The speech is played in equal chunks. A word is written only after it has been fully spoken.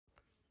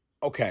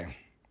Okay,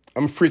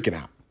 I'm freaking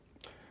out.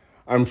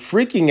 I'm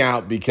freaking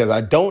out because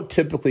I don't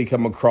typically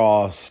come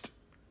across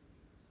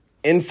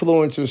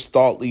influencers,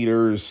 thought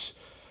leaders,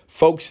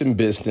 folks in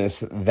business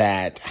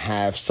that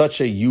have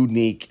such a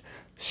unique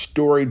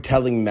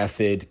storytelling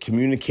method,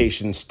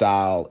 communication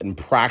style, and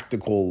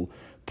practical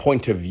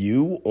point of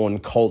view on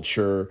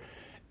culture,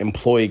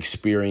 employee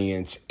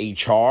experience,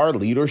 HR,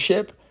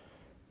 leadership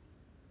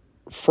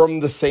from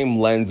the same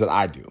lens that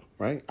I do,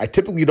 right? I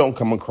typically don't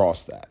come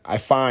across that. I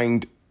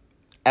find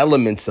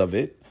elements of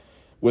it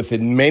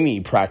within many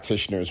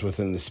practitioners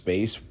within the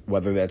space,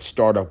 whether that's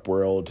startup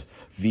world,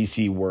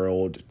 VC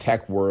world,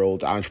 tech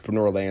world,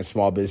 entrepreneur land,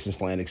 small business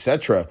land,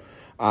 etc.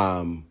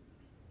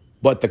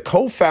 But the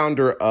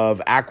co-founder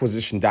of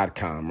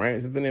acquisition.com, right?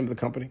 Is that the name of the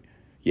company?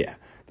 Yeah.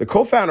 The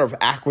co-founder of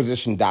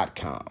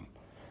acquisition.com.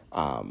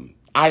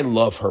 I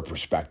love her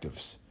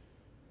perspectives.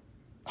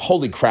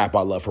 Holy crap,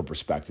 I love her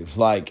perspectives.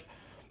 Like,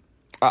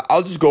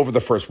 I'll just go over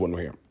the first one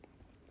here.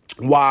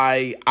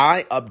 Why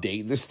I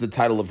update, this is the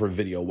title of her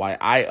video, why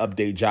I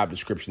update job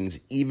descriptions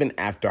even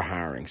after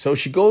hiring. So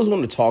she goes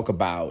on to talk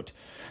about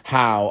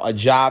how a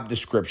job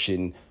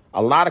description,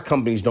 a lot of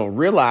companies don't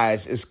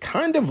realize, is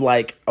kind of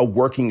like a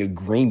working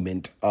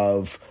agreement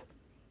of,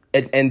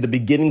 and the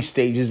beginning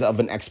stages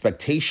of an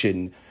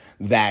expectation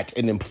that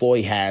an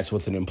employee has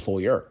with an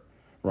employer,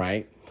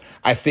 right?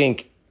 I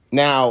think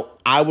now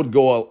I would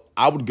go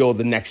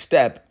the next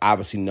step,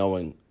 obviously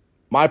knowing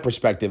my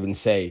perspective, and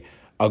say,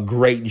 a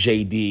great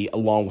JD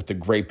along with a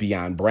great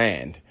Beyond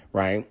brand,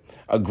 right?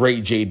 A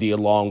great JD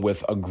along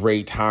with a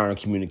great hiring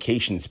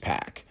communications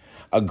pack.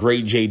 A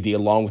great JD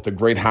along with a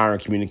great hiring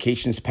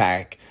communications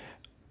pack,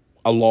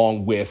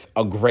 along with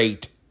a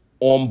great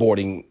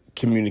onboarding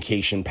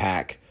communication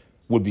pack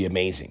would be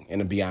amazing in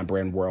a Beyond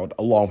brand world,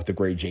 along with a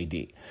great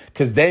JD.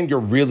 Because then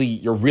you're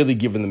really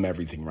giving them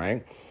everything,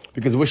 right?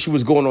 Because what she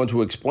was going on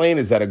to explain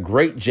is that a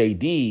great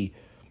JD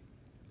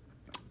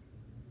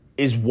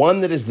is one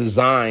that is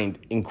designed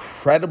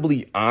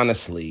incredibly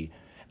honestly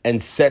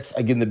and sets,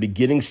 again, the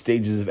beginning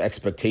stages of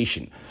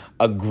expectation.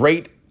 A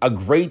great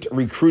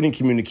recruiting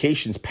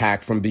communications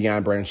pack from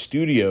Beyond Brand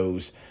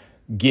Studios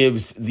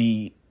gives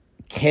the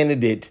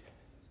candidate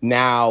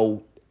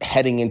now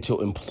heading into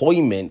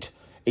employment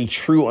a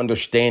true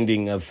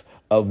understanding of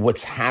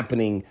what's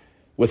happening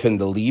within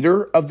the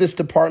leader of this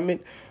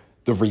department,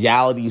 the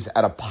realities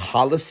at a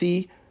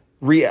policy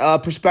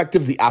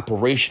perspective, the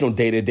operational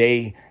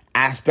day-to-day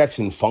aspects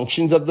and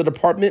functions of the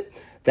department.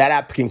 That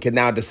applicant can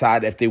now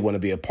decide if they want to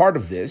be a part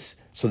of this.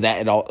 So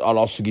that it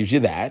also gives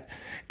you that.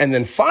 And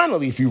then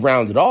finally, if you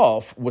round it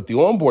off, what the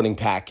onboarding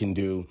pack can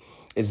do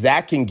is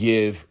that can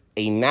give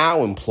a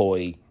now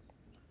employee,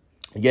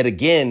 yet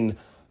again,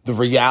 the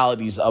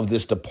realities of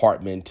this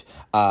department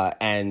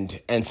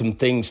and some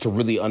things to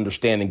really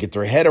understand and get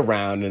their head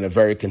around in a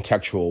very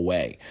contextual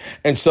way.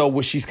 And so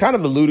what she's kind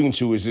of alluding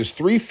to is there's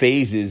three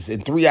phases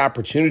and three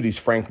opportunities,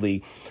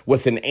 frankly,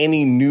 within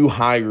any new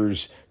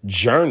hire's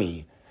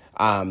journey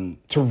to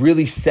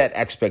really set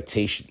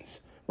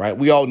expectations, right?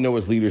 We all know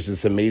as leaders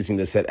it's amazing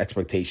to set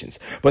expectations.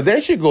 But then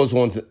she goes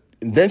on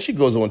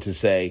to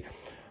say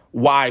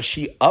why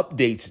she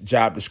updates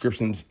job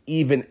descriptions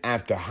even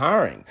after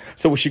hiring.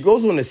 So what she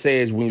goes on to say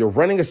is when you're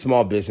running a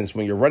small business,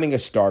 when you're running a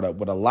startup,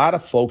 what a lot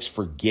of folks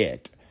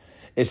forget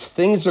is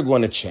things are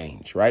going to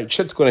change, right?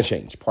 Shit's going to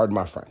change. Pardon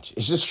my French.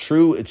 It's just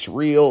true. It's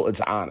real.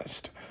 It's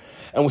honest.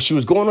 And what she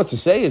was going on to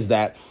say is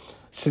that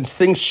since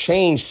things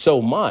change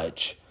so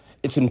much,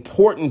 it's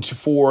important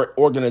for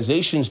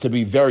organizations to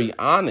be very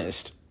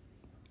honest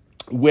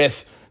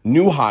with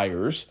new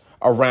hires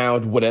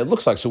around what it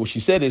looks like. So what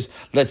she said is,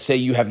 let's say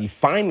you have a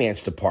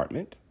finance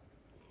department.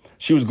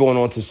 She was going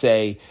on to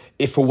say,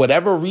 if for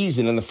whatever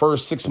reason in the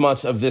first 6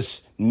 months of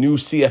this new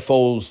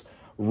CFO's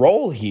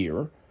role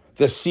here,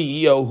 the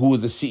CEO who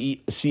the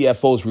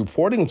CFO is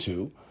reporting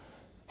to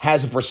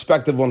has a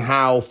perspective on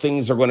how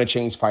things are going to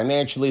change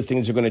financially,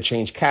 things are going to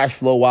change cash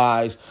flow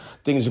wise,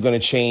 things are going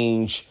to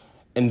change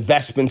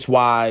investments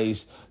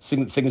wise,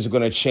 things are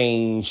going to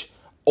change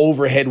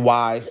overhead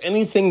wise,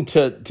 anything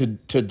to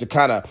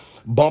kind of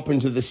bump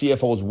into the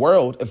CFO's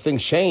world. If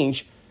things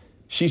change,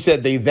 she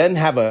said they then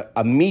have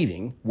a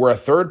meeting where a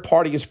third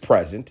party is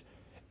present,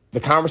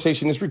 the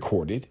conversation is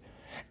recorded,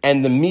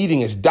 and the meeting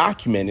is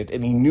documented,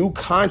 and a new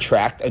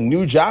contract, a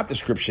new job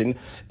description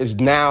is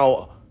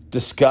now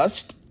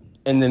discussed.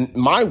 And then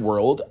my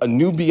world, a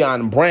new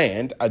Beyond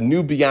brand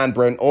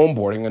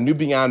onboarding, a new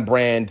Beyond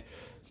brand,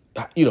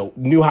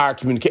 new hire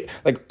communicate,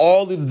 like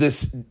all of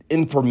this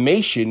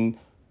information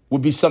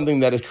would be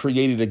something that is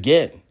created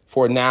again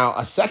for now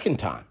a second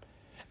time.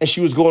 And she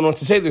was going on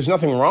to say there's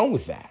nothing wrong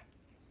with that.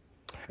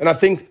 And I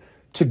think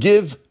to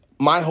give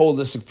my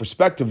holistic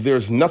perspective,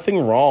 there's nothing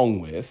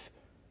wrong with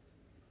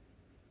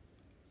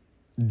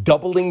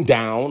doubling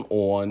down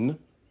on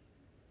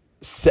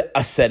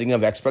a setting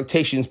of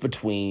expectations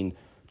between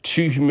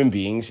two human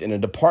beings in a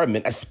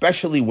department,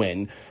 especially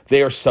when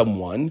they are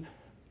someone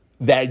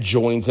that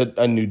joins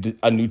a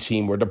new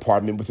team or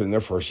department within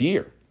their first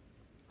year.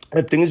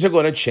 If things are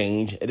going to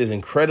change, it is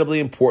incredibly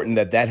important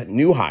that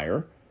new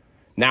hire,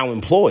 now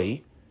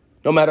employee,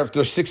 no matter if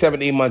they're 6,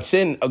 7, 8 months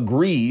in,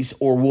 agrees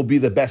or will be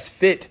the best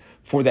fit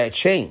for that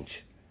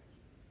change.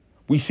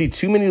 We see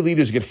too many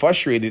leaders get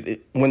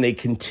frustrated when they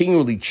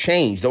continually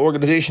change. The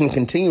organization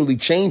continually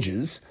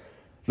changes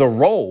the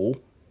role,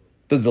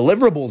 the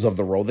deliverables of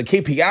the role, the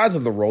KPIs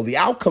of the role, the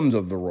outcomes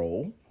of the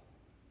role,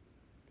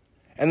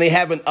 and they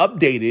haven't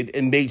updated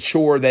and made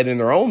sure that in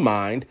their own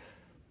mind,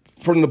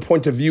 from the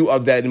point of view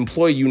of that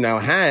employee you now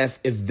have,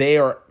 if they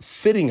are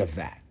fitting of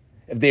that,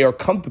 if they are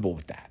comfortable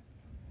with that.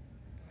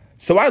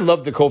 So I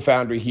love the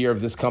co-founder here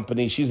of this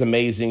company. She's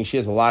amazing. She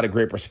has a lot of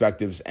great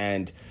perspectives,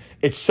 and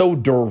it's so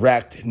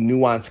direct,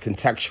 nuanced,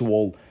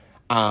 contextual,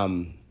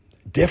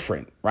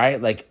 different,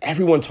 right? Like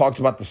everyone talks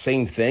about the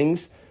same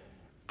things.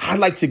 I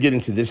like to get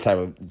into this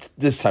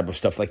type of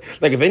stuff. Like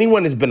if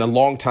anyone has been a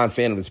longtime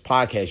fan of this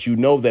podcast, you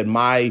know that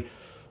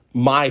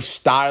my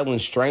style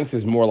and strength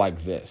is more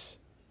like this.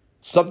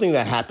 Something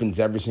that happens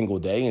every single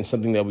day and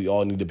something that we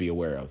all need to be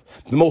aware of.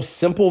 The most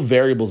simple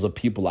variables of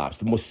people ops,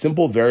 the most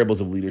simple variables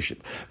of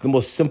leadership, the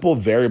most simple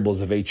variables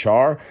of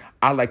HR,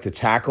 I like to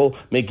tackle,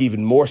 make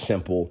even more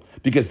simple,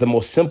 because the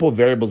most simple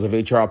variables of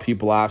HR,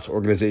 people ops,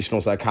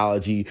 organizational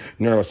psychology,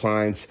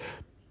 neuroscience,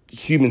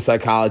 human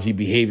psychology,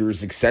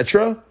 behaviors,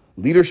 etc.,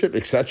 leadership,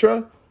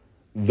 etc.,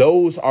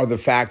 those are the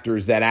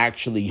factors that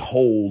actually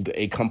hold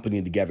a company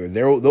together.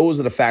 Those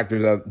are the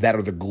factors that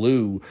are the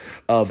glue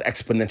of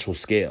exponential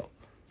scale.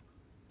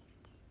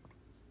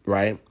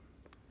 Right?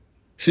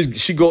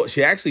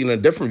 She actually in a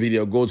different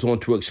video goes on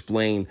to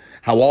explain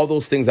how all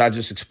those things I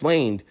just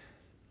explained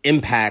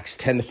impacts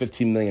 $10 to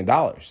 $15 million.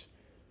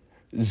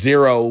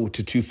 0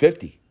 to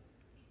 250,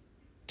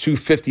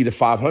 250 to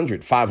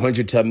 500,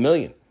 500 to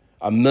 $1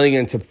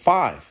 million to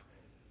 5,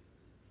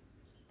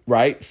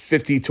 right?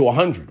 50 to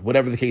 100,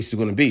 whatever the case is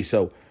going to be.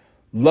 So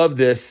love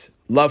this,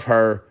 love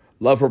her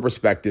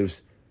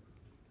perspectives.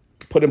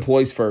 Put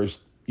employees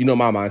first. You know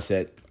my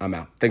mindset. I'm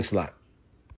out. Thanks a lot.